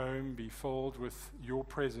their home be filled with your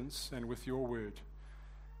presence and with your word.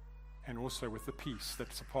 and also with the peace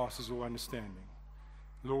that surpasses all understanding.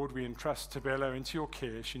 Lord, we entrust Tabella into your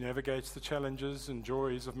care as she navigates the challenges and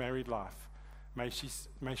joys of married life. May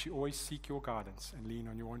she always seek your guidance and lean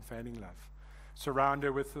on your unfailing love. Surround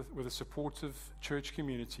her with a supportive church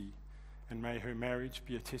community, and may her marriage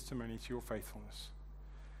be a testimony to your faithfulness.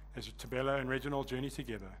 As Tabella and Reginald journey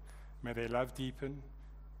together, may their love deepen,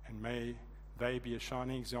 and may they be a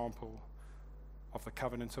shining example of the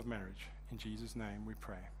covenant of marriage. In Jesus' name we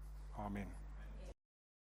pray. Amen.